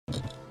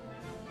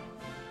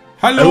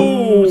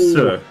Hallo! Oh,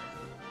 Sir.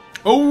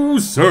 Oh,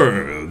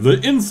 Sir, the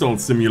Insult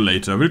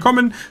Simulator.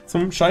 Willkommen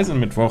zum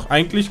Scheißemittwoch.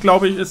 Eigentlich,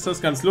 glaube ich, ist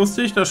das ganz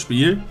lustig, das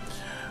Spiel.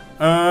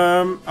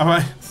 Aber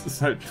es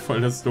ist halt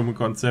voll das dumme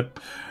Konzept.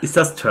 Ist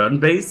das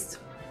turn-based?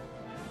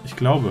 Ich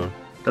glaube.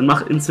 Dann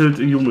mach Insult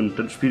a Human,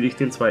 dann spiele ich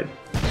den zweiten.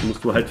 Dann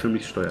musst du halt für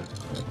mich steuern.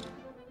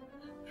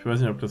 Ich weiß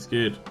nicht, ob das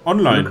geht.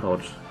 Online.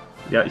 Couch.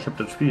 Ja, ich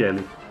habe das Spiel ja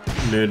nicht.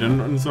 Nee,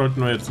 dann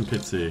sollten wir jetzt einen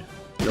PC.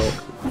 Ja.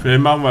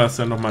 Vielleicht machen wir das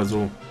dann nochmal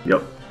so. Ja.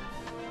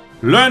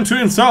 Learn to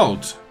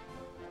insult!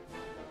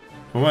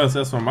 Wollen wir das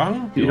erstmal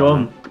machen?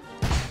 Ja.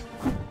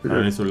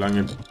 Kann nicht so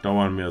lange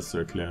dauern, mir das zu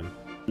erklären.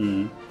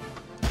 Mhm.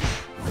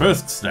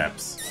 First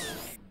steps.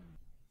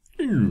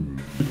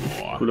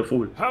 Cooler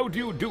Vogel. How do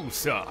you do,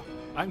 sir?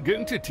 I'm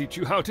going to teach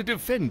you how to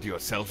defend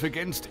yourself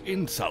against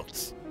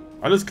insults.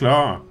 Alles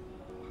klar.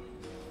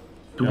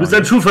 Du bist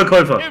ein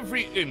Schuhverkäufer.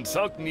 Every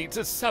insult needs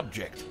a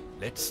subject.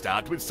 Let's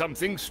start with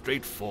something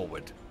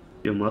straightforward.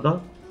 Your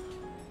mother?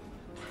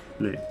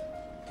 Nee,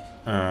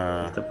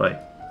 nicht dabei.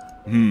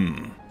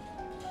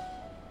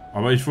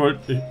 Aber ich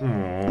wollte nicht.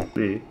 Oh.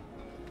 Nee.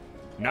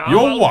 Now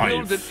Your I'll wife.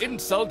 build an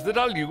insult that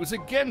I'll use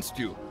against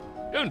you.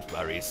 Don't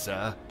worry,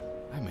 sir.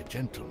 I'm a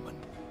gentleman.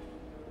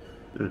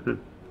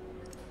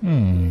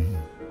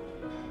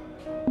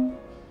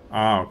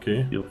 Ah,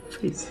 okay. Your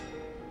face.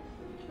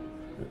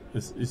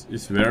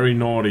 It's very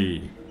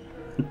naughty.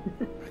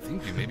 I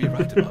think you may be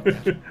right about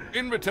that.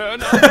 In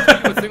return, I'll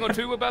tell you a thing or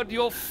two about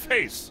your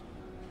face.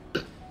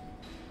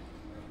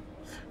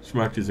 Ich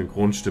mag die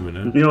Synchronstimme,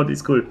 ne? Ja, die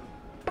ist cool.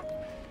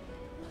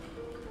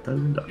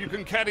 You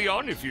can carry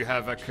on if you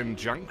have a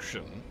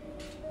conjunction.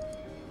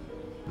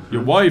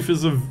 Your wife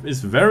is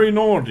very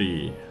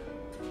naughty.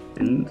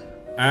 And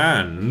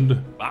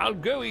And I'll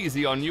go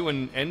easy on you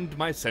and end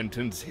my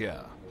sentence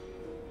here.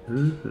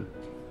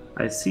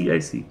 I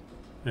see.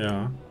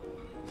 ja.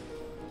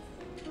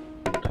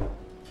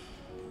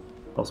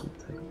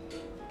 Ausrufezeichen.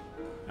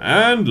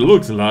 And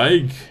looks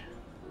like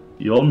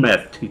Your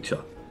math teacher.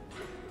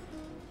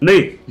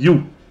 Nee,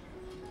 you.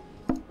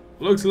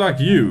 looks like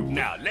you.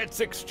 Now, let's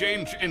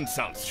exchange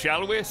insults,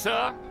 shall we,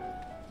 sir?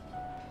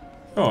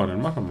 Ja,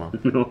 dann machen wir.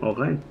 Auch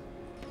rein.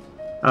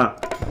 Ah,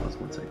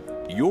 Ausrufezeichen.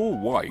 Your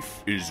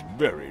wife is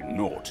very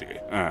naughty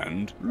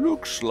and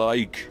looks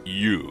like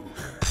you.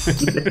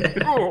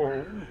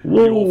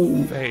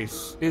 Whoa.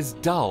 Face is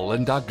dull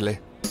and ugly.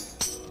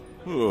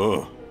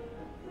 Ugh.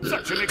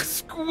 Such an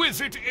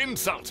exquisite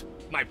insult.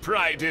 My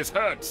pride is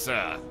hurt,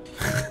 sir.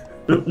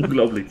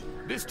 Unglaublich.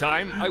 This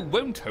time, I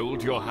won't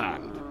hold your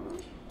hand.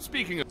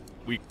 Speaking of...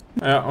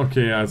 Ja,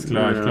 okay, alles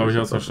klar. Ich Ja, glaube, ich ich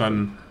hab's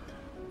verstanden.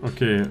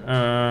 Okay,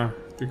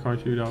 wie komme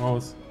ich hier wieder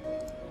raus?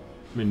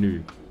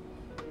 Menü.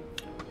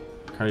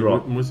 Kann ich,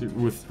 Draw. muss ich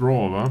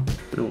withdraw, wa?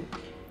 No.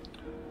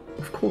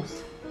 Of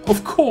course.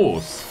 Of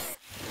course.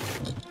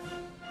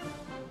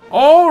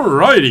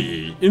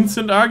 Alrighty.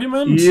 Instant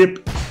argument.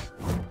 Yep.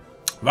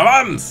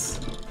 Vavans.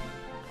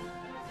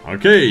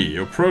 Okay,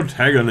 your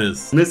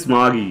protagonist. Miss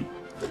Maggie.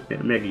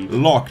 Maggie.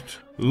 Locked.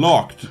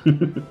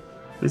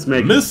 Miss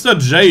Maggie. Mr.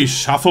 J.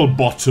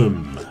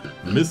 Shufflebottom.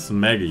 Miss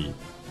Maggie.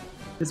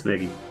 Miss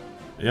Maggie.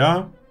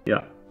 Ja?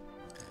 Ja.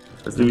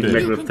 Das ist nämlich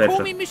Okay. Margaret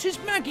Thatcher. Mrs.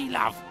 Maggie,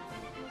 love.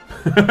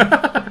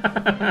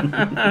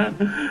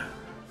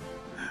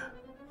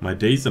 My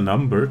days are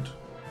numbered.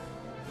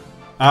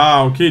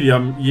 Ah, okay, die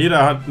haben.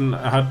 Jeder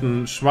hat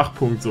einen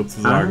Schwachpunkt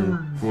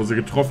sozusagen, wo sie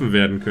getroffen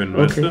werden können,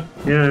 weißt Okay.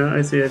 du? Ja,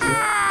 I see.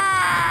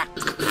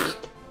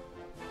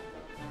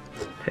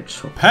 Pet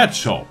Shop. Pet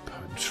Shop.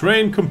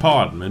 Train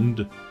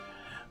Compartment.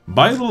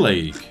 By the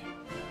Lake.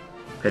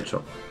 Pet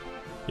Shop.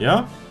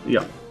 Ja?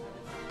 Ja.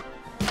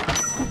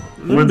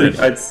 Wo Nimm man das.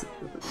 sich als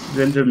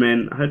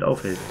Gentleman halt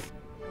aufhält.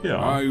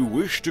 Ja. I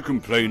wish to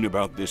complain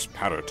about this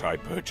parrot I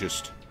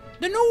purchased.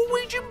 The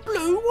Norwegian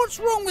blue, what's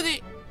wrong with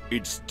it?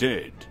 It's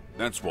dead.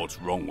 That's what's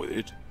wrong with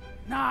it.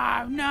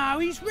 No,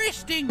 he's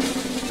resting.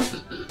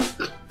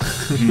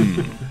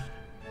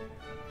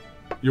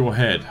 Your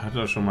Head. Hat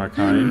er schon mal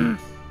keinen?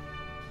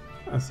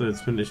 Achso,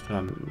 jetzt bin ich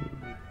dran.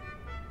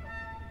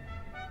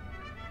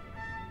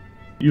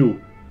 You.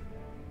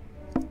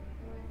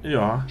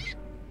 Ja.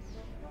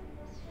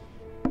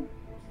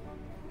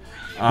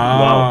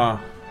 Ah.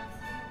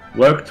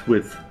 Worked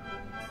with.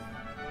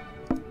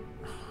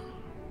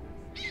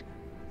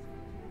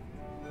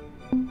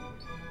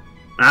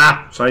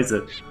 Ah,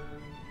 scheiße.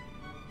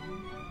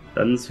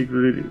 Dann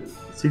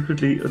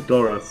secretly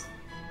adore us.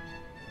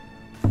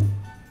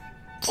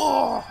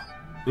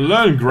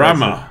 Learn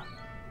Grammar.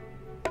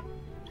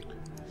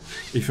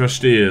 Ich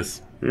verstehe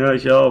es. Ja,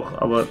 ich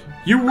auch, aber...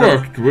 You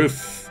worked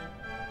with...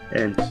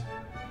 And.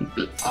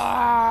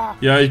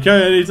 Ja, ich kann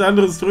ja nichts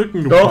anderes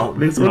drücken. Du Doch, Frau-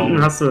 links Frau.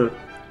 unten hast du.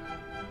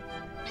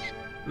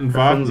 Und Dann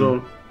warten.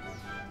 so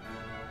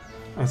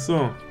Ach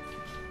so.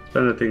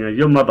 kleine Dinger.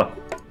 Your mother.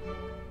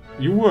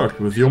 You worked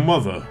with your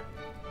mother.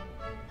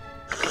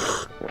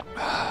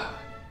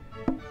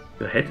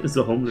 Your head is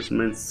a homeless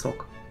man's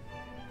sock.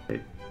 Okay.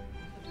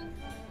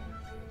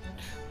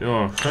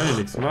 Ja, kann ich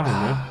nichts machen,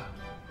 ne?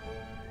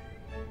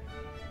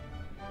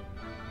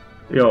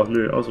 Ja,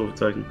 nö,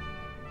 Ausrufezeichen.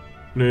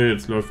 Nee,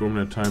 jetzt läuft oben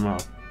der Timer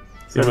ab.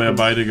 Jetzt haben wir ja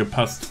beide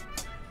gepasst.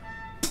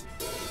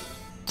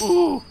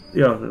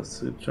 Ja,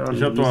 das ist schade.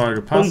 Ich hab doch mal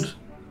gepasst. Punkt.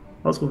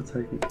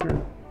 Ausrufezeichen.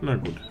 Ja. Na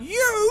gut.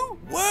 You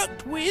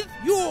worked with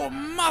your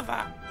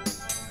mother.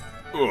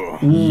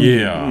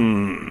 Yeah.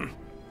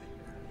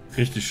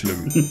 Richtig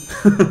schlimm.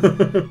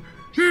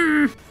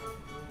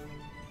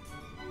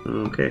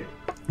 Okay.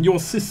 Your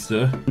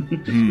sister.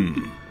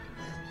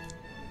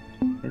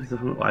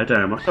 Oh, Alter,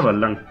 er macht aber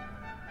lang.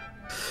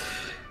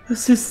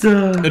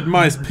 Sister.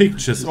 Admires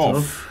pictures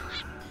of.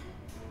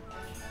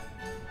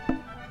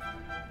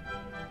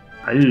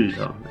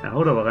 Alter, er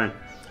haut aber rein.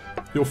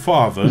 Your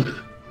father.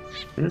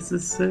 Es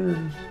ist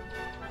eine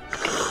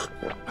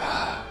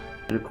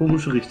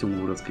komische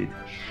Richtung, wo das geht.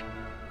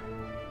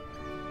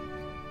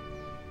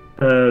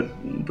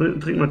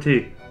 Trink mal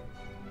Tee.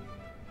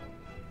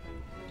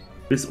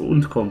 Bis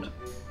und kommt.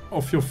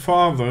 Of your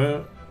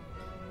father.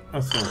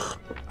 Achso.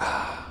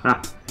 Ah,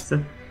 siehst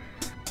du?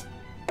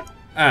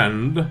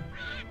 And.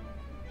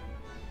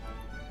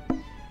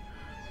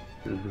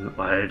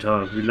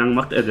 Alter, wie lange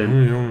macht er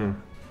denn? Junge.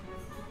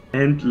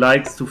 And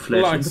likes to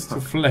flash Likes in the to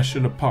park. flash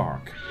in the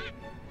park.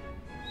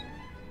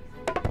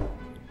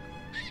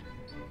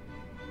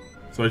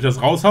 Soll ich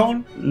das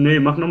raushauen? Nee,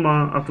 mach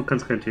nochmal. Ach, du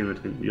kannst keinen Tee mehr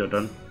trinken. Ja,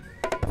 dann.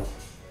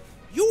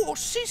 Your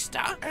sister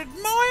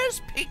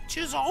admires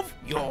pictures of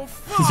your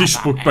father. Sie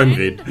spuckt beim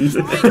Reden. and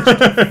likes to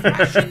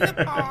flash in the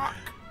park.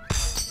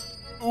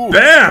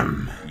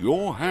 Bam!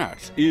 Your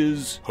hat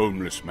is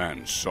homeless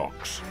man's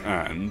socks,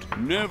 and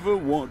never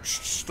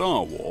watched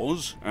Star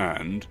Wars,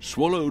 and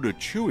swallowed a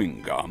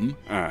chewing gum,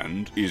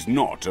 and is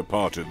not a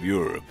part of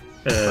Europe.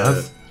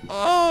 Was?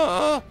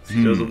 Ja,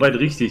 soweit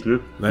richtig, ne?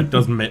 That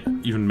doesn't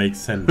even make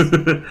sense.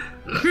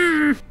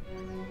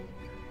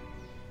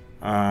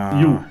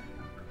 You.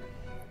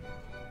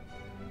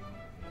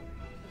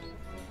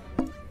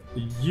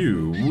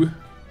 You.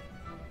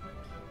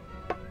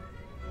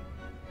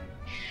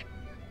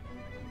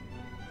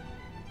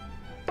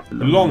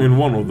 Belong in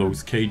one of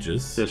those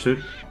cages. Sehr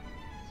schön.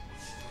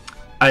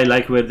 I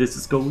like where this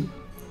is going.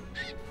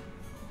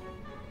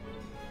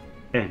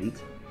 And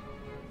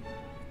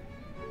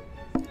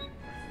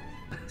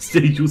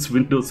still use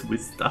Windows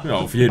Vista. Ja,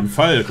 auf jeden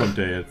Fall kommt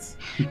der jetzt.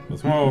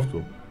 Pass mal auf,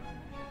 du.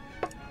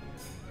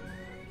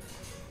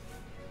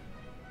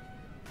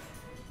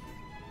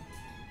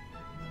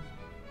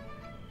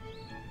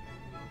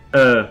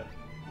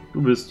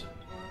 Du bist.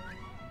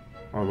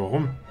 Aber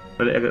warum?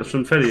 Weil er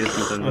schon fertig ist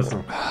mit seinem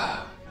Achso.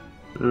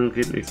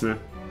 Geht nichts mehr.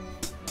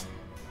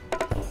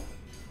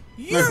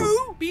 You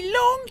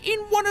belong in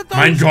one of those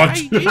Mein Gott,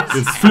 cages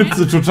jetzt flippt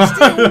sie and total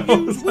still aus.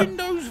 use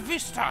Windows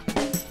Vista.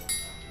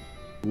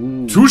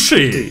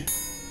 Touché!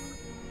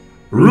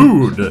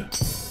 Rude!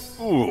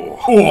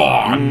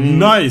 Oh,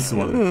 nice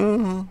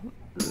one!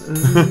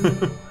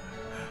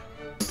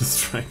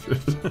 Distracted.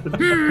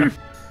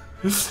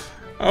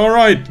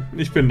 Alright,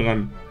 ich bin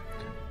dran.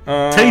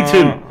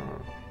 Satan!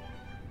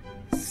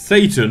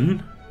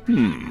 Satan?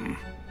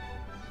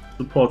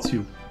 Supports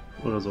you.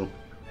 Oder so.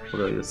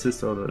 Oder your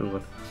sister oder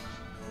irgendwas.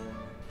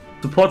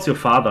 Supports your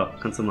father.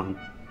 Kannst du machen.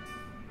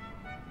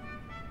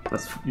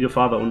 Was your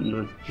father unten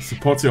drin.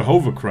 Supports your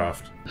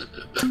hovercraft.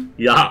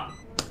 Ja!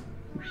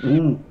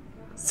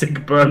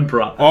 Sick burn,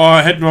 bra. Oh,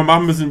 hätten wir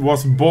machen müssen,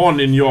 was born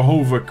in your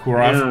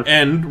hovercraft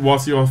Ja. and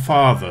was your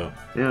father.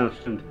 Ja,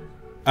 stimmt.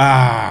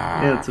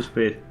 Ah. Ja, zu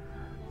spät.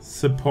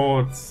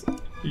 Supports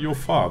your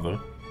father.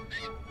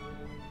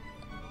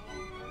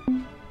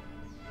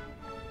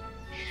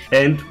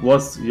 And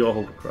was your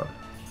hovercraft.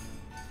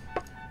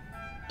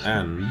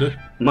 And.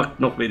 Macht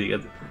noch weniger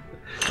Sinn.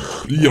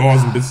 Ja,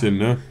 so ein bisschen,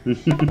 ne?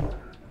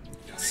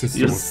 Sister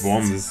Yes. was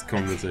born in this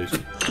conversation.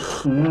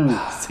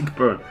 Sick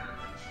burn.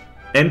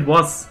 And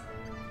was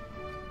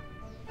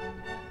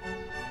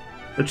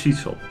a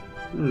cheese shop.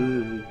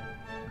 The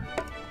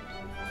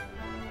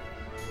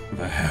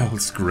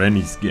hell's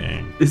Granny's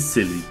gang? Ist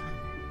silly.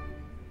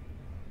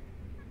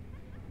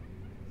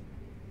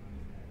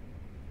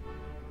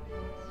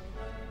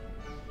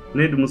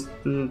 Nee, du musst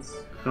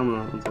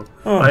Kamera und so.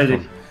 Ah, Beeil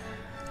dich.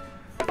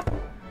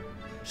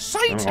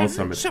 Satan raus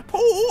damit.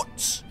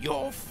 supports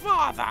your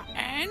father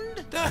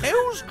and the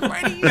Hell's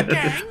Granny's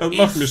gang. Das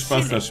macht mir is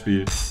Spaß, silly. das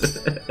Spiel.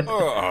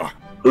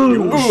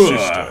 Your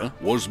sister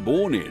was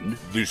born in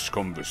this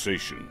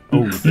conversation.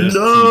 Oh,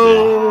 No!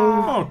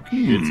 Oh,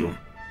 geht so.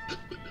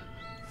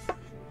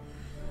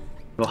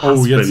 Your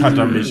Oh, jetzt husband. hat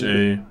er mich,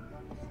 ey.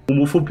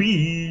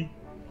 Homophobie.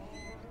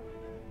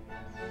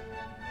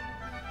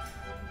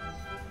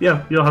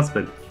 Ja, your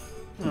husband.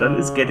 Und dann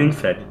ist getting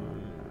fat.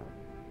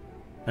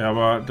 Ja,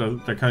 aber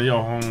da kann ich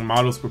auch einen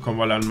Malus bekommen,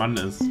 weil er ein Mann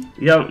ist.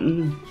 Ja,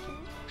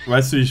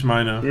 Weißt du, wie ich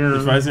meine? Ja.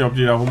 Ich weiß nicht, ob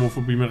die da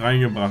Homophobie mit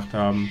reingebracht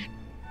haben.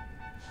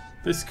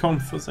 This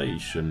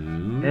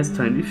conversation. er ist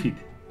tiny feet.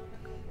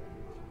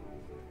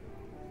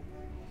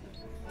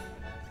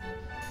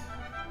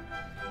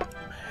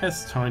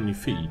 Has tiny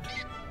feet.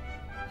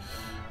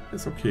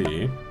 Ist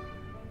okay.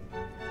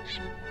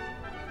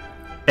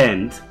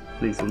 And.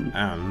 Links unten.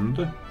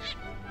 And.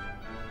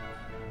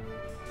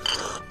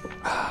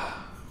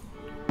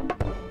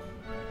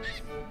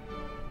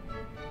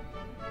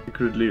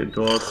 Secretly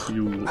endorse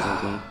you.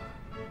 Also.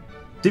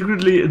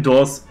 Secretly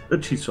endorse a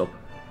cheese shop.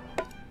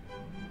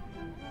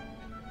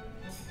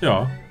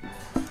 Ja.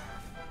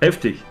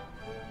 Heftig.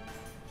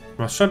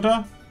 Was stand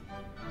da?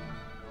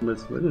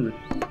 Das weiß ich nicht.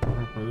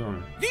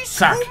 This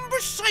Zack.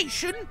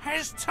 conversation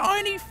has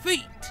tiny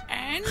feet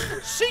and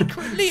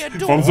secretly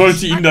adores Warum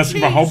sollte ihn das a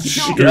überhaupt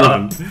cheese shop.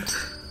 stören?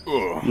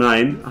 Ugh.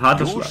 Nein,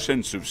 harter Your Schlag.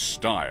 sense of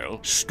style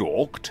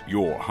stalked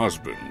your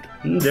husband.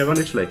 Der war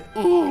nicht schlecht.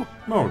 Oh,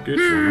 geht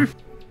so, ne?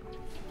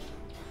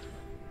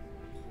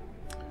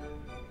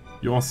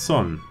 Your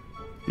son.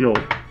 Jo.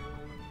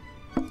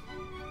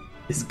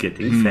 Is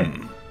getting fat.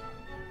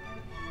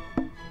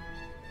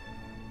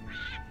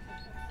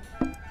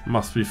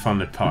 Must be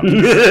fun at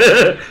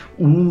parties.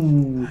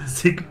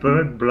 Sick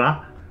bird,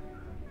 blah.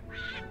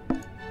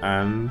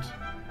 And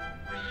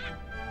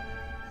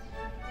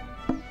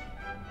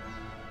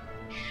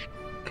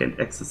Can't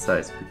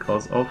exercise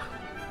because of.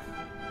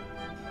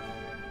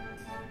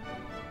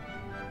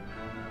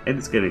 And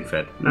it's getting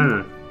fat.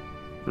 Nein.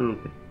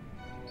 Okay.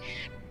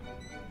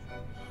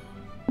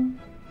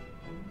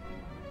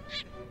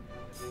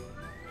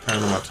 kann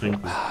ich nochmal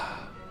trinken.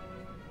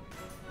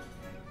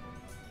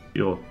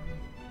 Jo.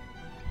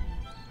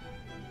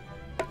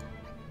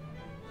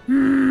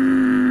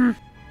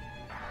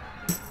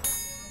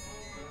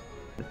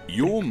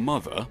 Your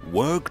mother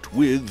worked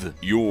with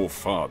your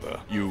father,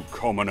 you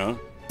commoner.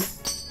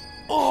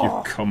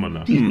 You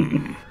commoner.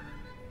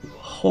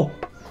 Ho.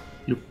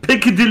 You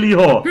Piccadilly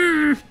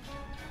whore.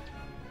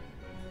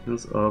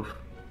 Use of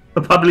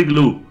a public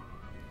loo.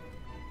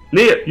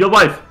 Nee, your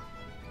wife.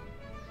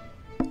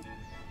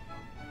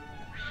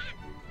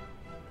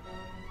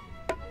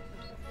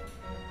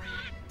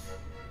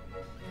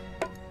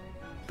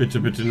 Bitte,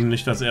 bitte nimm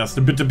nicht das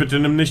erste. Bitte, bitte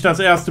nimm nicht das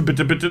erste.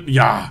 Bitte, bitte.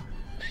 Ja.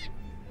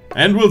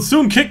 And we'll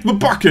soon kick the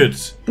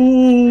bucket.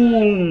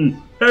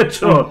 Boom.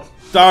 Headshot.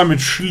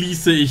 Damit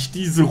schließe ich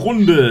diese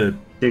Runde.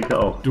 Ich denke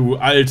auch. Du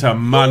alter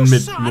Mann Your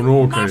mit son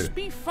Monokel. must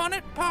be fun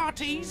at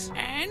parties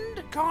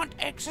and can't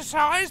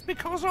exercise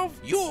because of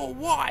your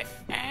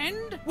wife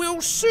and will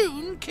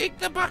soon kick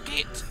the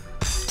bucket.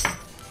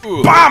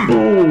 Bam!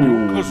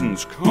 Your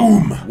cousin's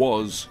car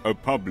was a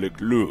public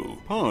loo.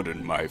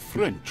 Pardon my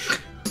French.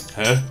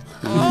 Hä?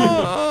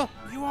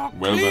 You are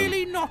Well then.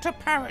 clearly not a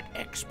parrot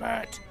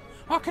expert.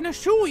 I can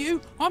assure you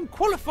I'm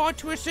qualified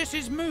to assess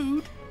his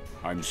mood.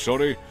 I'm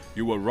sorry,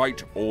 you were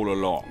right all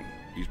along.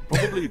 He's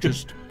probably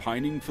just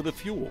pining for the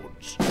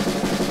fjords.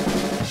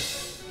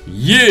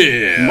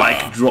 Yeah!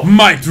 Mic drop.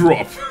 Mic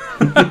drop.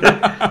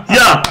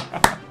 Ja.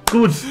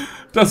 Gut.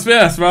 Das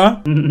wär's,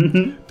 wa?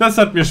 Das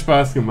hat mir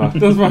Spaß gemacht.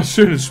 Das war ein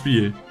schönes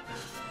Spiel.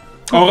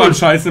 Auch am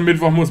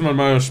Scheißemittwoch muss man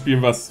mal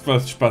spielen, was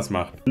Spaß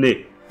macht.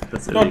 Nee.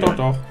 Das ist Doch, doch,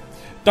 doch.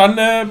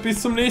 Dann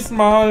bis zum nächsten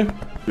Mal.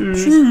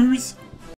 Tschüss.